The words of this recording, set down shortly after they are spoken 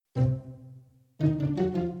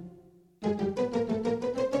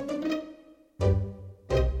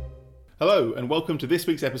Hello and welcome to this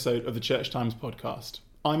week's episode of the Church Times podcast.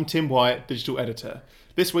 I'm Tim Wyatt, digital editor.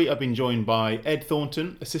 This week I've been joined by Ed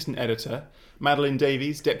Thornton, assistant editor, Madeline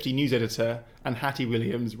Davies, deputy news editor, and Hattie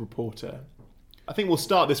Williams, reporter. I think we'll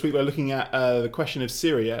start this week by looking at the question of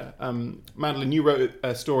Syria. Madeline, you wrote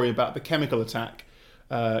a story about the chemical attack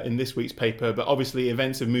in this week's paper, but obviously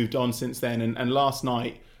events have moved on since then, and last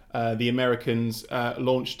night the Americans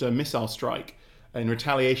launched a missile strike in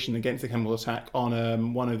retaliation against the chemical attack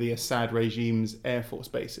on one of the Assad regime's Air Force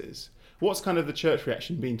bases. What's kind of the church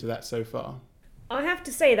reaction been to that so far? I have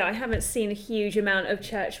to say that I haven't seen a huge amount of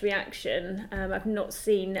church reaction. I've not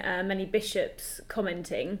seen many bishops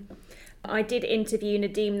commenting. I did interview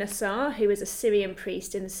Nadim Nassar, who is a Syrian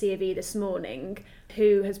priest in the C of E this morning,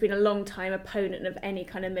 who has been a long-time opponent of any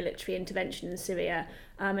kind of military intervention in Syria.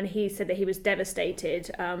 And he said that he was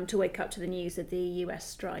devastated to wake up to the news of the US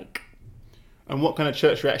strike. And what kind of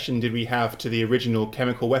church reaction did we have to the original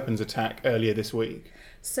chemical weapons attack earlier this week?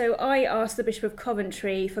 So I asked the Bishop of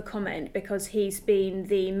Coventry for comment because he's been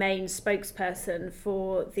the main spokesperson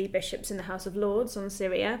for the bishops in the House of Lords on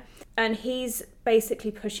Syria. And he's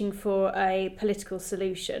basically pushing for a political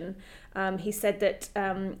solution. He said that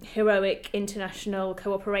heroic international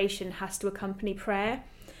cooperation has to accompany prayer.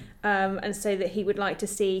 And so that he would like to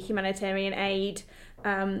see humanitarian aid,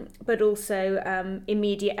 but also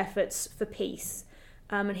immediate efforts for peace.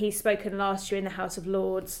 And he's spoken last year in the House of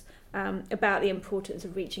Lords about the importance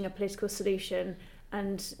of reaching a political solution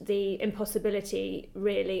and the impossibility,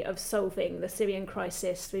 really, of solving the Syrian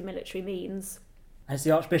crisis through military means. Has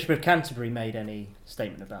the Archbishop of Canterbury made any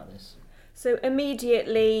statement about this? So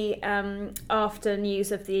immediately after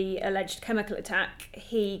news of the alleged chemical attack,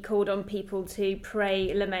 he called on people to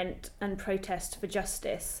pray, lament and protest for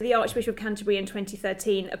justice. The Archbishop of Canterbury in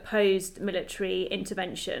 2013 opposed military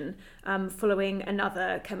intervention following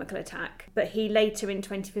another chemical attack. But he later in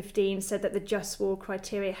 2015 said that the just war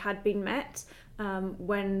criteria had been met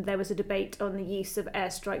when there was a debate on the use of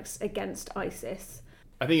airstrikes against ISIS.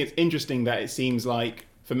 I think it's interesting that it seems like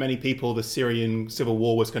for many people, the Syrian civil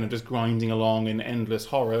war was kind of just grinding along in endless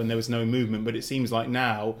horror and there was no movement. But it seems like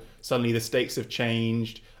now, suddenly the stakes have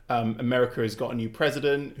changed. America has got a new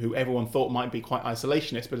president who everyone thought might be quite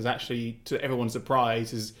isolationist, but has actually, to everyone's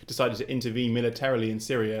surprise, has decided to intervene militarily in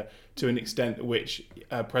Syria to an extent which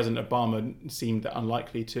President Obama seemed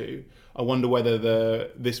unlikely to. I wonder whether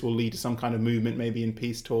this will lead to some kind of movement, maybe in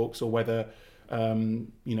peace talks, or whether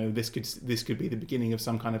this could be the beginning of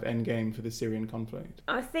some kind of end game for the Syrian conflict.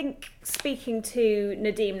 I think speaking to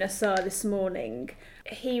Nadim Nassar this morning,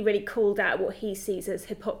 he really called out what he sees as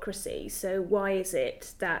hypocrisy. So why is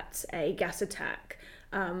it that a gas attack,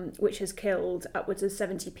 which has killed upwards of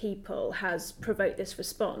 70 people, has provoked this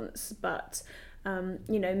response, but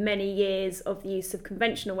many years of the use of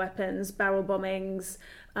conventional weapons, barrel bombings,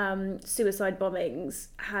 suicide bombings,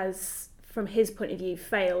 has, from his point of view,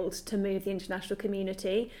 failed to move the international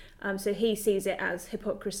community. So he sees it as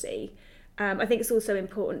hypocrisy. I think it's also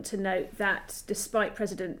important to note that despite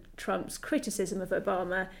President Trump's criticism of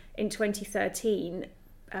Obama, in 2013,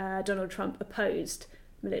 Donald Trump opposed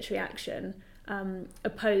military action,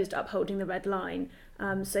 opposed upholding the red line.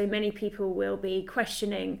 So many people will be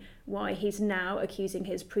questioning why he's now accusing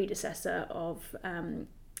his predecessor of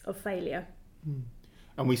failure.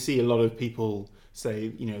 And we see a lot of people say,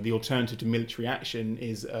 the alternative to military action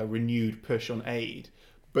is a renewed push on aid.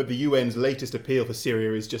 But the UN's latest appeal for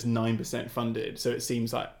Syria is just 9% funded. So it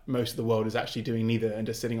seems like most of the world is actually doing neither and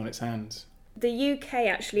just sitting on its hands. The UK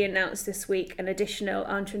actually announced this week an additional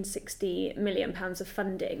 £160 million of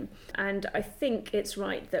funding. And I think it's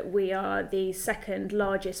right that we are the second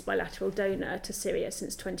largest bilateral donor to Syria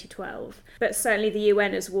since 2012. But certainly the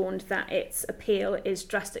UN has warned that its appeal is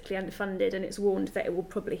drastically underfunded, and it's warned that it will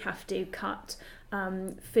probably have to cut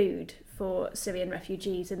food for Syrian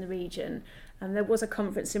refugees in the region. And there was a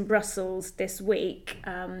conference in Brussels this week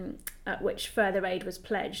at which further aid was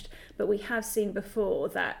pledged. But we have seen before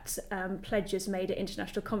that pledges made at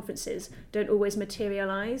international conferences don't always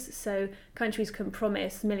materialise. So countries can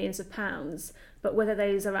promise millions of pounds, but whether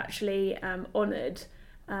those are actually honoured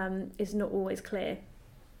is not always clear.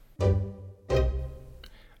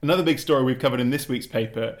 Another big story we've covered in this week's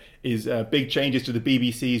paper is big changes to the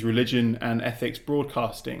BBC's religion and ethics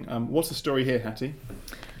broadcasting. What's the story here, Hattie?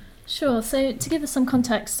 Sure. So to give us some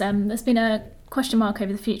context, there's been a question mark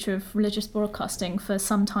over the future of religious broadcasting for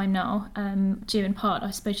some time now, due in part, I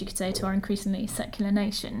suppose you could say, to our increasingly secular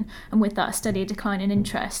nation, and with that a steady decline in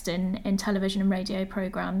interest in television and radio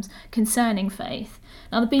programmes concerning faith.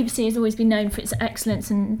 Now, the BBC has always been known for its excellence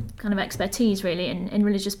and kind of expertise, really, in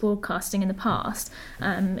religious broadcasting in the past.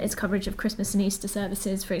 Its coverage of Christmas and Easter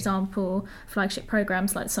services, for example, flagship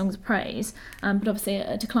programmes like Songs of Praise, but obviously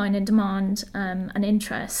a decline in demand and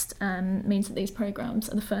interest means that these programmes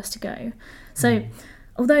are the first to go. So,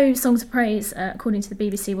 although Songs of Praise, according to the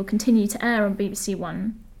BBC, will continue to air on BBC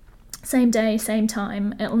One, same day, same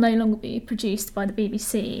time, it will no longer be produced by the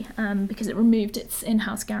BBC because it removed its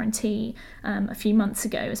in-house guarantee a few months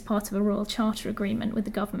ago as part of a Royal Charter agreement with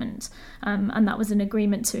the government, and that was an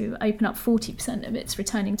agreement to open up 40% of its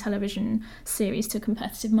returning television series to a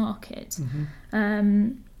competitive market.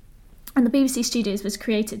 And the BBC Studios was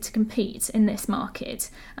created to compete in this market,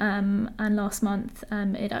 and last month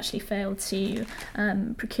it actually failed to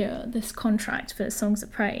procure this contract for Songs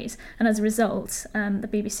of Praise, and as a result the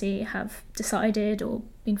BBC have decided, or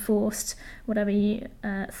been forced, whatever you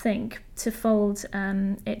think, to fold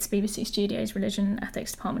its BBC Studios Religion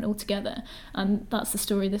Ethics Department altogether, and that's the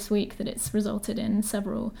story this week, that it's resulted in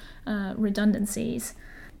several redundancies.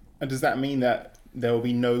 And does that mean that there will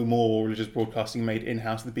be no more religious broadcasting made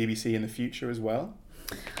in-house at the BBC in the future as well?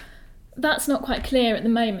 That's not quite clear at the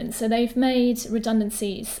moment. So they've made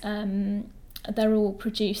redundancies. They're all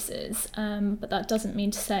producers, but that doesn't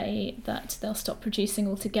mean to say that they'll stop producing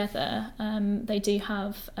altogether. They do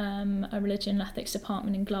have a religion and ethics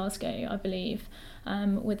department in Glasgow, I believe,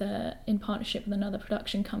 in partnership with another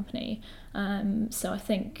production company. So I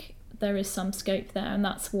think there is some scope there, and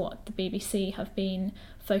that's what the BBC have been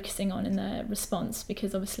focusing on in their response,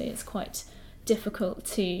 because obviously it's quite difficult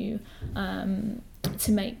to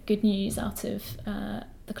make good news out of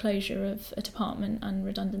the closure of a department and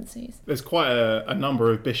redundancies. There's quite a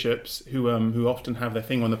number of bishops who often have their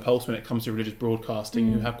finger on the pulse when it comes to religious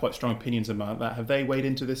broadcasting, who have quite strong opinions about that. Have they weighed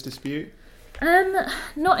into this dispute?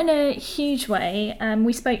 Not in a huge way.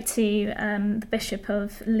 We spoke to the Bishop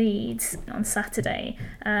of Leeds on Saturday,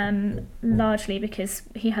 largely because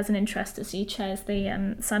he has an interest, as he chairs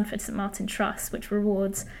the Sandford St Martin Trust, which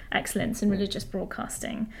rewards excellence in religious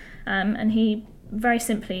broadcasting. And he very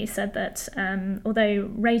simply said that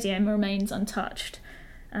although radio remains untouched,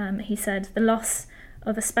 he said the loss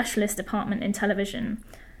of a specialist department in television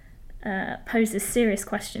poses serious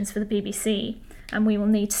questions for the BBC, and we will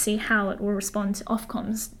need to see how it will respond to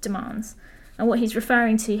Ofcom's demands. And what he's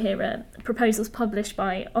referring to here are proposals published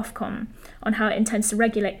by Ofcom on how it intends to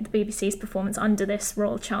regulate the BBC's performance under this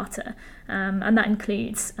Royal Charter, and that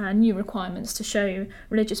includes new requirements to show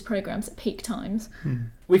religious programmes at peak times.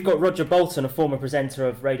 We've got Roger Bolton, a former presenter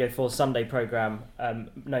of Radio 4's Sunday programme,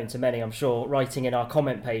 known to many, I'm sure, writing in our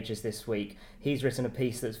comment pages this week. He's written a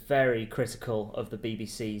piece that's very critical of the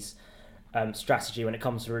BBC's strategy when it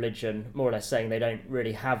comes to religion, more or less saying they don't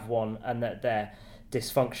really have one and that they're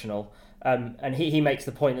dysfunctional. And he makes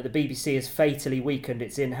the point that the BBC has fatally weakened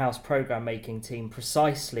its in-house programme making team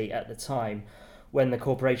precisely at the time when the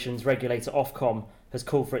corporation's regulator Ofcom has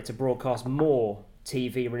called for it to broadcast more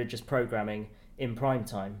TV religious programming in prime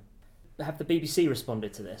time. Have the BBC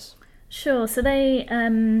responded to this? Sure, so they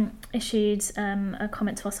issued a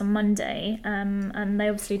comment to us on Monday, and they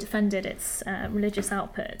obviously defended its religious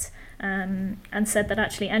output, and said that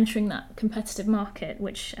actually entering that competitive market,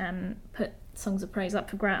 which put Songs of Praise up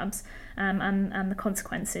for grabs, and the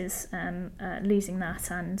consequences, losing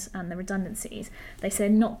that and the redundancies, they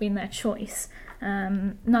said not been their choice.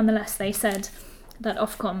 Nonetheless, they said that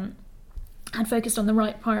Ofcom had focused on the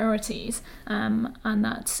right priorities, and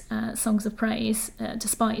that Songs of Praise,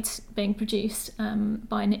 despite being produced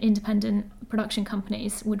by an independent production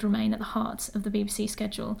companies, would remain at the heart of the BBC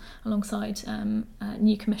schedule alongside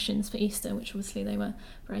new commissions for Easter, which obviously they were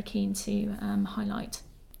very keen to highlight.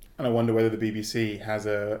 And I wonder whether the BBC as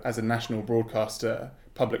a national broadcaster,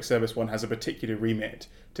 public service one, has a particular remit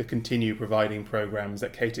to continue providing programmes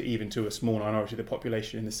that cater even to a small minority of the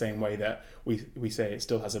population, in the same way that we say it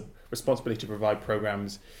still has a responsibility to provide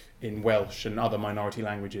programmes in Welsh and other minority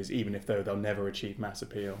languages, even if they'll never achieve mass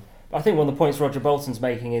appeal. I think one of the points Roger Bolton's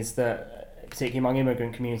making is that, particularly among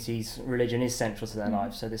immigrant communities, religion is central to their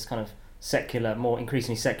lives. So this kind of secular, more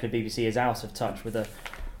increasingly secular BBC is out of touch with a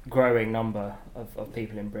growing number of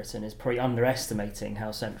people in Britain, is probably underestimating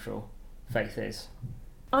how central faith is.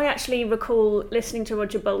 I actually recall listening to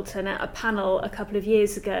Roger Bolton at a panel a couple of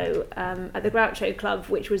years ago at the Groucho Club,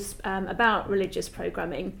 which was about religious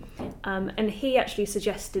programming, and he actually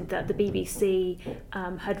suggested that the BBC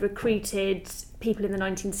had recruited people in the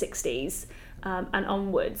 1960s and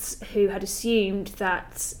onwards who had assumed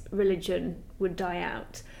that religion would die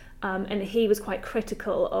out. And he was quite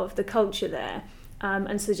critical of the culture there,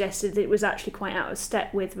 and suggested that it was actually quite out of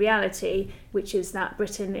step with reality, which is that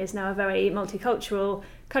Britain is now a very multicultural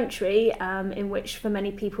country, in which for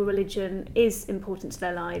many people religion is important to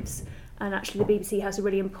their lives. And actually the BBC has a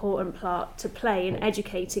really important part to play in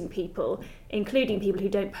educating people, including people who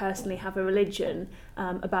don't personally have a religion,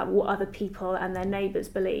 about what other people and their neighbours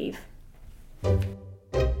believe.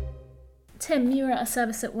 Tim, you were at a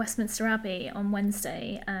service at Westminster Abbey on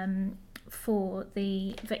Wednesday for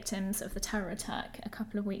the victims of the terror attack a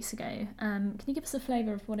couple of weeks ago. Can you give us a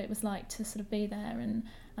flavour of what it was like to sort of be there and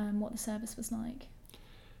what the service was like?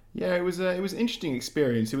 Yeah, it was an interesting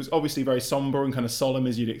experience. It was obviously very sombre and kind of solemn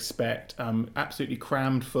as you'd expect. Absolutely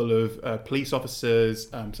crammed full of police officers,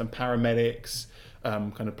 some paramedics,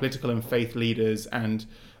 kind of political and faith leaders, and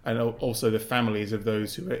also the families of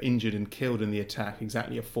those who were injured and killed in the attack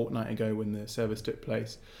exactly a fortnight ago when the service took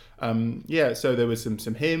place. So there was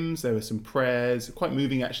some hymns, there were some prayers, quite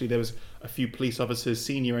moving actually. There was a few police officers,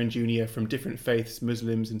 senior and junior, from different faiths,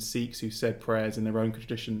 Muslims and Sikhs, who said prayers in their own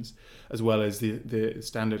traditions, as well as the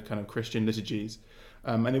standard kind of Christian liturgies.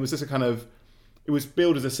 And it was just it was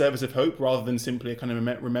billed as a service of hope rather than simply a kind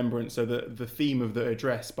of remembrance. So the theme of the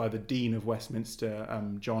address by the Dean of Westminster,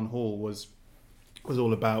 John Hall, was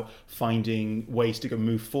all about finding ways to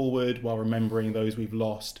move forward while remembering those we've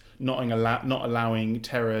lost, not allowing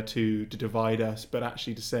terror to divide us, but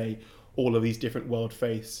actually to say all of these different world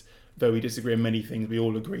faiths, though we disagree on many things, we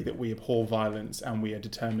all agree that we abhor violence and we are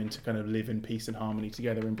determined to kind of live in peace and harmony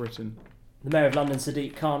together in Britain. The Mayor of London,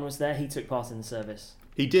 Sadiq Khan, was there. He took part in the service.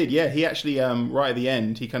 He did, yeah. He actually, right at the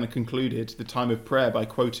end, he kind of concluded the time of prayer by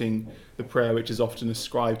quoting the prayer which is often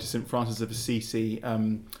ascribed to St. Francis of Assisi,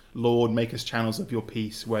 Lord, make us channels of your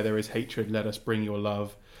peace. Where there is hatred, let us bring your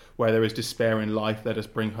love. Where there is despair in life, let us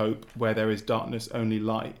bring hope. Where there is darkness, only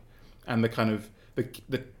light. And the kind of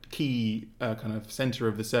the key kind of centre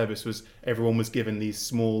of the service was everyone was given these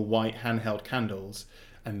small white handheld candles,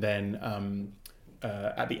 and then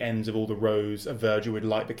at the ends of all the rows, a verger would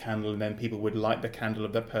light the candle, and then people would light the candle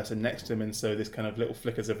of that person next to them, and so this kind of little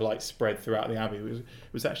flickers of light spread throughout the abbey. It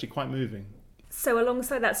was actually quite moving. So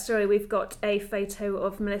alongside that story, we've got a photo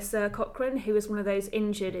of Melissa Cochrane, who was one of those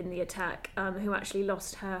injured in the attack, who actually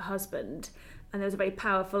lost her husband. And there was a very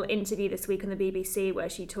powerful interview this week on the BBC where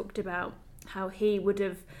she talked about how he would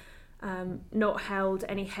have not held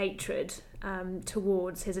any hatred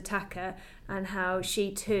towards his attacker, and how she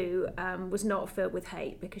too was not filled with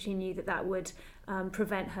hate because she knew that would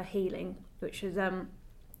prevent her healing, which was a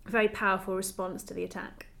very powerful response to the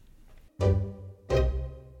attack.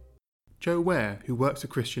 Joe Ware, who works for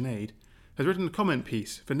Christian Aid, has written a comment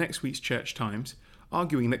piece for next week's Church Times,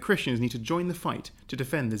 arguing that Christians need to join the fight to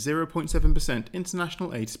defend the 0.7%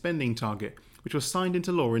 international aid spending target, which was signed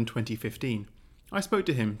into law in 2015. I spoke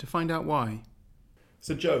to him to find out why.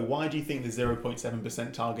 So Joe, why do you think the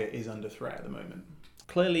 0.7% target is under threat at the moment?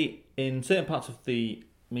 Clearly, in certain parts of the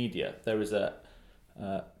media, there is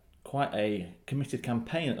quite a committed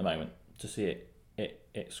campaign at the moment to see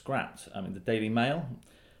it scrapped. I mean, the Daily Mail,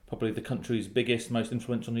 probably the country's biggest, most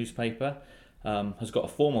influential newspaper, has got a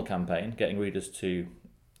formal campaign getting readers to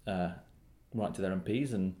write to their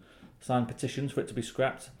MPs and sign petitions for it to be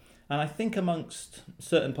scrapped. And I think amongst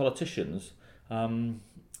certain politicians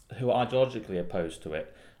who are ideologically opposed to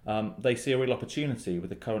it, they see a real opportunity with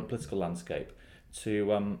the current political landscape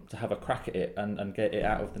to have a crack at it and get it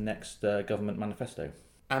out of the next government manifesto.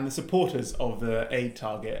 And the supporters of the aid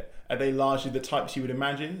target, are they largely the types you would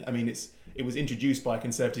imagine? I mean, it was introduced by a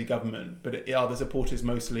Conservative government, but are the supporters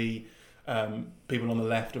mostly people on the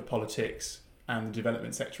left of politics and the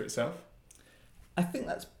development sector itself? I think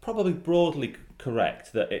that's probably broadly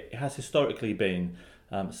correct, that it has historically been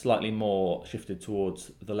slightly more shifted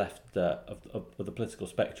towards the left of the political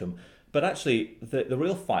spectrum. But actually, the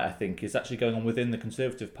real fight, I think, is actually going on within the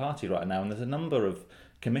Conservative Party right now, and there's a number of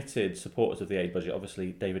committed supporters of the aid budget.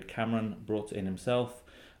 Obviously, David Cameron brought it in himself.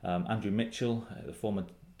 Andrew Mitchell, the former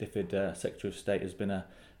DFID Secretary of State, has been a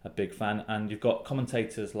big fan. And you've got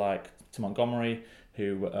commentators like Tim Montgomery,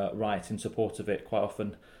 who write in support of it quite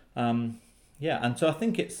often. And so I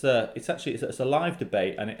think it's a live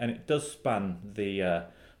debate, and it does span the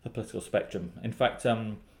political spectrum. In fact,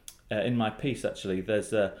 in my piece, actually,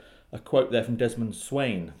 there's a quote there from Desmond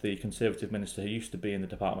Swain, the Conservative minister who used to be in the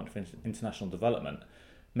Department for International Development,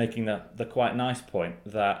 making the quite nice point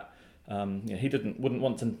that he wouldn't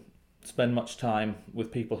want to spend much time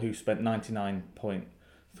with people who spent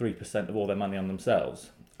 99.3% of all their money on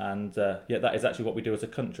themselves, and yet that is actually what we do as a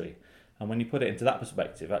country. And when you put it into that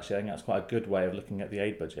perspective, actually, I think that's quite a good way of looking at the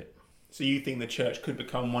aid budget. So you think the church could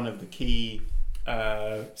become one of the key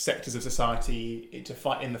sectors of society to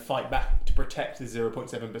fight in the fight back to protect the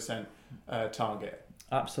 0.7% target?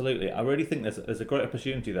 Absolutely. I really think there's a great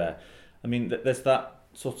opportunity there. I mean, there's that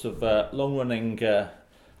sort of long-running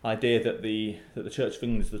idea that the Church of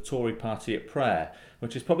England is the Tory party at prayer,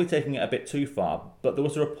 which is probably taking it a bit too far. But there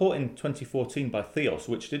was a report in 2014 by Theos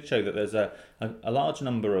which did show that there's a large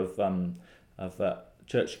number of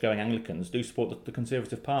church-going Anglicans do support the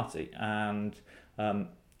Conservative Party, and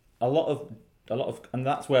a lot of, and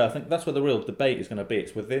that's where I think that's where the real debate is going to be.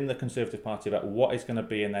 It's within the Conservative Party about what is going to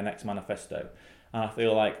be in their next manifesto, and I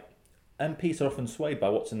feel like MPs are often swayed by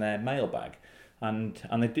what's in their mailbag, and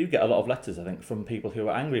they do get a lot of letters, I think, from people who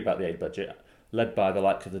are angry about the aid budget, led by the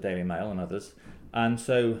likes of the Daily Mail and others. And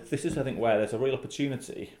so this is, I think, where there's a real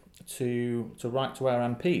opportunity to write to our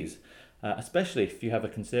MPs, especially if you have a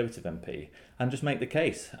Conservative MP, and just make the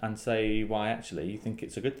case and say why actually you think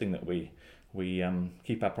it's a good thing that we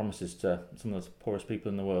keep our promises to some of the poorest people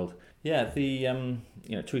in the world. Yeah,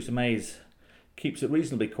 Theresa May's keeps it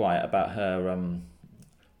reasonably quiet about her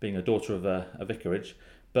being a daughter of a vicarage,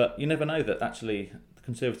 but you never know that actually the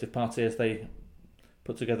Conservative Party, as they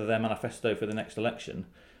put together their manifesto for the next election,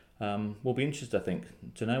 will be interested, I think,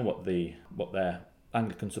 to know what their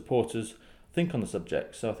Anglican supporters think on the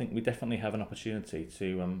subject. So I think we definitely have an opportunity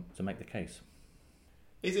to make the case.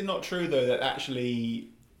 Is it not true though that actually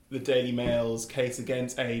the Daily Mail's case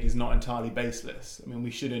against aid is not entirely baseless? I mean,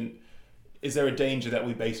 we shouldn't. Is there a danger that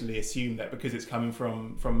we basically assume that because it's coming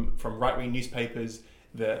from right-wing newspapers,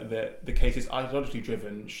 the case is ideologically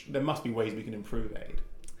driven? There must be ways we can improve aid.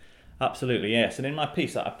 Absolutely, yes. And in my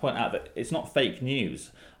piece, I point out that it's not fake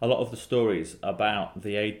news. A lot of the stories about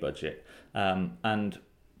the aid budget, and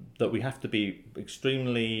that we have to be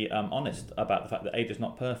extremely honest about the fact that aid is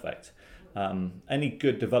not perfect. Any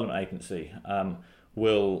good development agency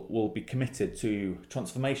will be committed to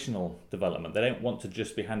transformational development. They don't want to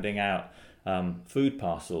just be handing out food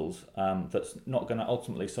parcels that's not going to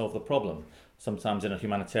ultimately solve the problem. Sometimes in a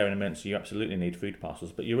humanitarian emergency you absolutely need food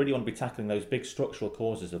parcels, but you really want to be tackling those big structural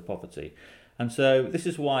causes of poverty. And so this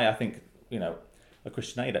is why I think, at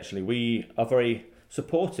Christian Aid actually, we are very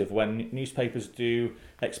supportive when newspapers do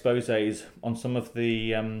exposés on some of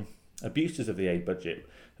the abuses of the aid budget.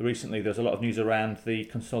 Recently there's a lot of news around the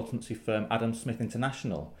consultancy firm Adam Smith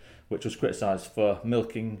International, which was criticised for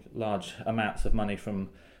milking large amounts of money from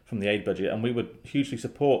the aid budget, and we would hugely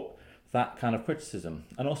support that kind of criticism.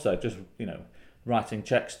 And also just writing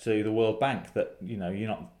cheques to the World Bank that you're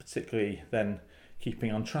not particularly then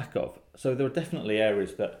keeping on track of. So there are definitely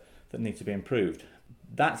areas that need to be improved.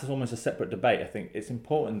 That's almost a separate debate. I think it's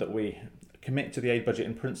important that we commit to the aid budget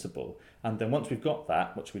in principle, and then once we've got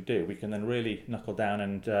that, which we do, we can then really knuckle down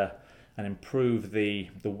and improve the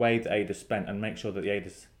way that aid is spent and make sure that the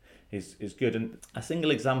aid is good. And a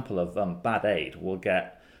single example of bad aid will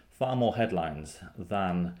get far more headlines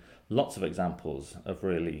than lots of examples of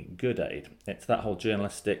really good aid. It's that whole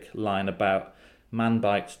journalistic line about man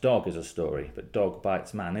bites dog is a story, but dog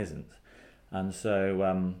bites man isn't. And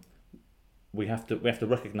so we have to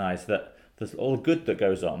recognise that there's all good that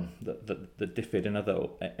goes on that DFID and other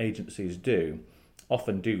agencies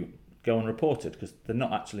often do go unreported because they're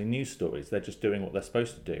not actually news stories. They're just doing what they're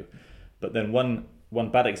supposed to do. But then one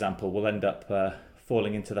bad example will end up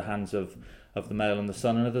falling into the hands of the Mail and the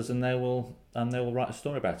Sun and others, and they will write a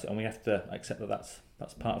story about it. And we have to accept that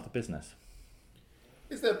that's part of the business.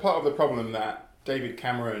 Is there part of the problem that David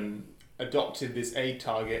Cameron adopted this aid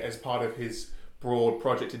target as part of his broad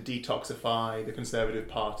project to detoxify the Conservative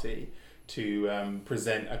Party, to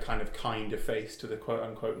present a kind of kinder face to the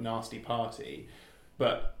quote-unquote nasty party,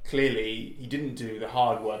 but clearly he didn't do the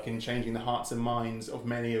hard work in changing the hearts and minds of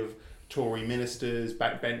many of Tory ministers,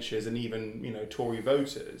 backbenchers, and even Tory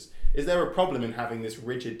voters? Is there a problem in having this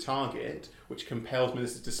rigid target which compels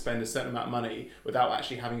ministers to spend a certain amount of money without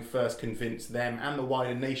actually having first convinced them and the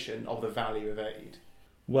wider nation of the value of aid?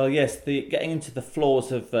 Well, yes, getting into the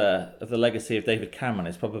flaws of the legacy of David Cameron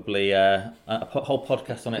is probably a whole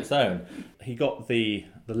podcast on its own. He got the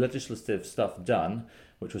legislative stuff done,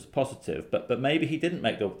 which was positive, but maybe he didn't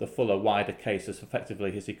make the fuller, wider case as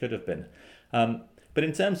effectively as he could have been. But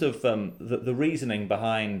in terms of the reasoning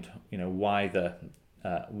behind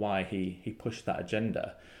why he pushed that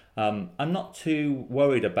agenda, I'm not too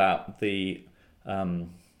worried about the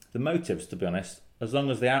motives, to be honest, as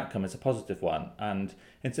long as the outcome is a positive one. And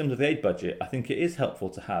in terms of the aid budget, I think it is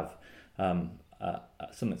helpful to have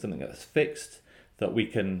something that's fixed, that we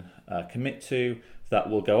can commit to, that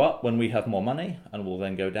will go up when we have more money and will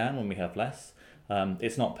then go down when we have less.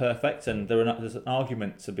 It's not perfect, and there's an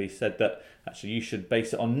argument to be said that actually you should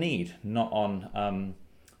base it on need, not on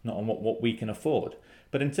not on what we can afford.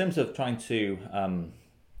 But in terms of trying to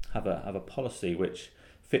have a policy which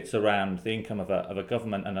fits around the income of a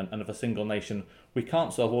government and of a single nation, we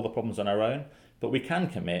can't solve all the problems on our own, but we can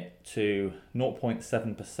commit to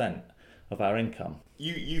 0.7% of our income.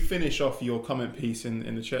 You finish off your comment piece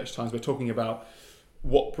in the Church Times by talking about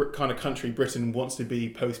what kind of country Britain wants to be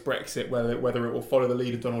post-Brexit, whether it will follow the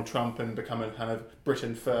lead of Donald Trump and become a kind of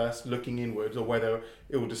Britain first, looking inwards, or whether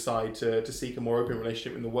it will decide to seek a more open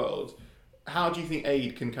relationship in the world. How do you think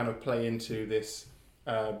aid can kind of play into this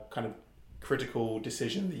kind of critical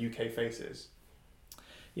decision the UK faces?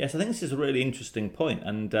 Yes, I think this is a really interesting point,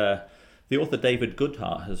 and the author David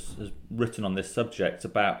Goodhart has written on this subject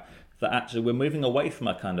about that actually we're moving away from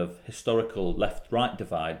a kind of historical left-right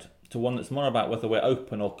divide to one that's more about whether we're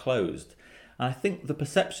open or closed. And I think the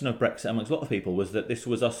perception of Brexit amongst a lot of people was that this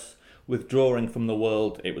was us withdrawing from the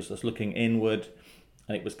world, it was us looking inward,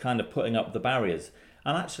 and it was kind of putting up the barriers.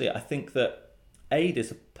 And actually, I think that aid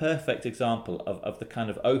is a perfect example of the kind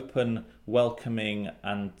of open, welcoming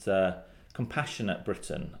and compassionate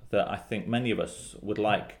Britain that I think many of us would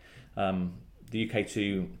like the UK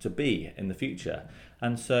to be in the future.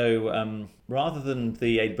 And so rather than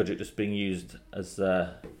the aid budget just being used as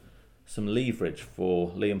some leverage for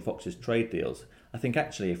Liam Fox's trade deals, I think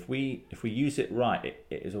actually if we use it right,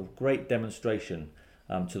 it is a great demonstration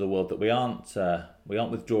to the world that we aren't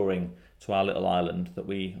withdrawing to our little island, that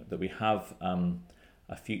we have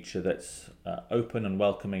a future that's open and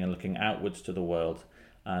welcoming and looking outwards to the world,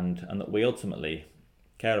 and that we ultimately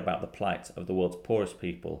care about the plight of the world's poorest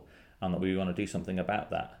people, and that we want to do something about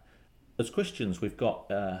that. As Christians, we've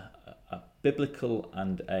got a biblical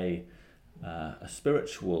and a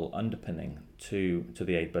spiritual underpinning to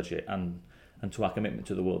the aid budget and to our commitment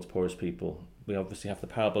to the world's poorest people. We obviously have the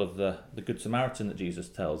parable of the Good Samaritan that Jesus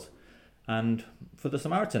tells. And for the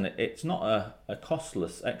Samaritan, it's not a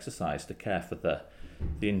costless exercise to care for the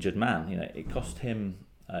injured man. You know, it cost him,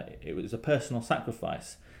 it was a personal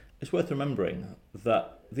sacrifice. It's worth remembering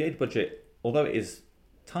that the aid budget, although it is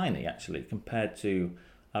tiny actually compared to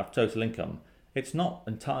our total income, it's not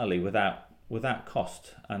entirely without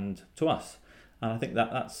cost and to us. And I think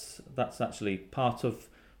that's actually part of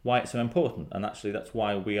why it's so important, and actually that's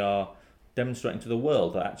why we are demonstrating to the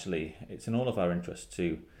world that actually it's in all of our interest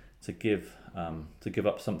to give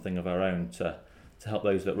up something of our own to help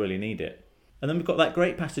those that really need it. And then we've got that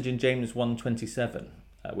great passage in James 1:27,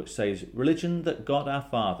 which says, "Religion that God our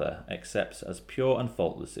Father accepts as pure and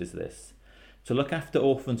faultless is this, to look after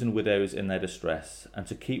orphans and widows in their distress, and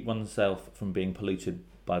to keep oneself from being polluted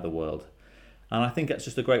by the world." And I think it's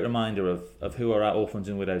just a great reminder of who are our orphans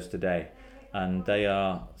and widows today. And they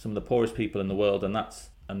are some of the poorest people in the world, and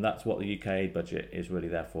that's what the UK aid budget is really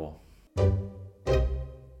there for.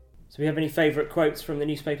 So we have any favourite quotes from the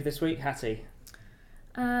newspaper this week, Hattie?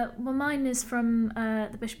 Well, mine is from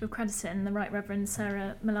the Bishop of Crediton, the Right Reverend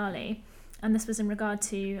Sarah Mullally, and this was in regard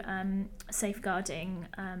to safeguarding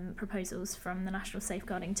proposals from the National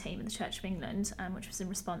Safeguarding Team of the Church of England, which was in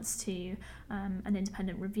response to an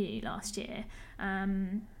independent review last year.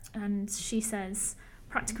 And she says,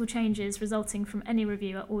 "Practical changes resulting from any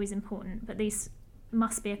review are always important, but these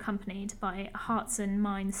must be accompanied by a hearts and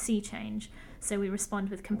minds sea change, so we respond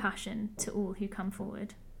with compassion to all who come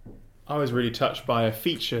forward." I was really touched by a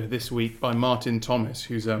feature this week by Martin Thomas,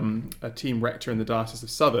 who's a team rector in the Diocese of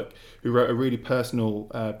Southwark, who wrote a really personal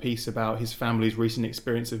piece about his family's recent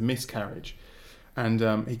experience of miscarriage.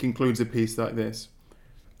 And he concludes the piece like this: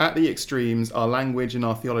 "At the extremes, our language and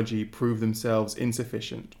our theology prove themselves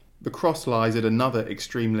insufficient. The cross lies at another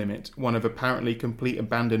extreme limit, one of apparently complete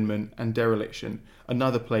abandonment and dereliction,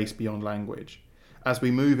 another place beyond language. As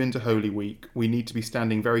we move into Holy Week, we need to be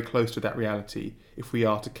standing very close to that reality if we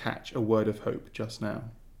are to catch a word of hope just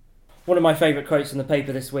now." One of my favourite quotes in the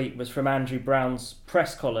paper this week was from Andrew Brown's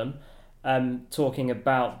press column, talking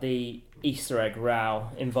about the Easter egg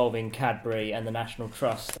row involving Cadbury and the National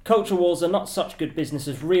Trust. "Culture wars are not such good business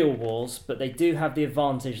as real wars, but they do have the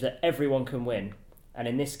advantage that everyone can win, and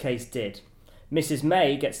in this case did. Mrs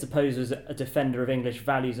May gets to pose as a defender of English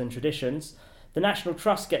values and traditions, the National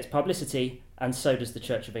Trust gets publicity, and so does the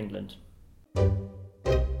Church of England."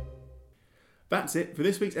 That's it for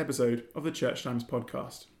this week's episode of the Church Times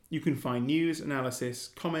podcast. You can find news, analysis,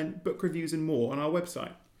 comment, book reviews and more on our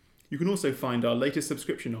website. You can also find our latest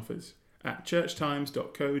subscription offers at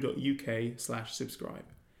churchtimes.co.uk/subscribe.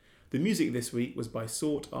 The music this week was by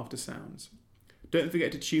Sought After Sounds. Don't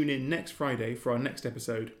forget to tune in next Friday for our next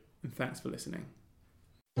episode, and thanks for listening.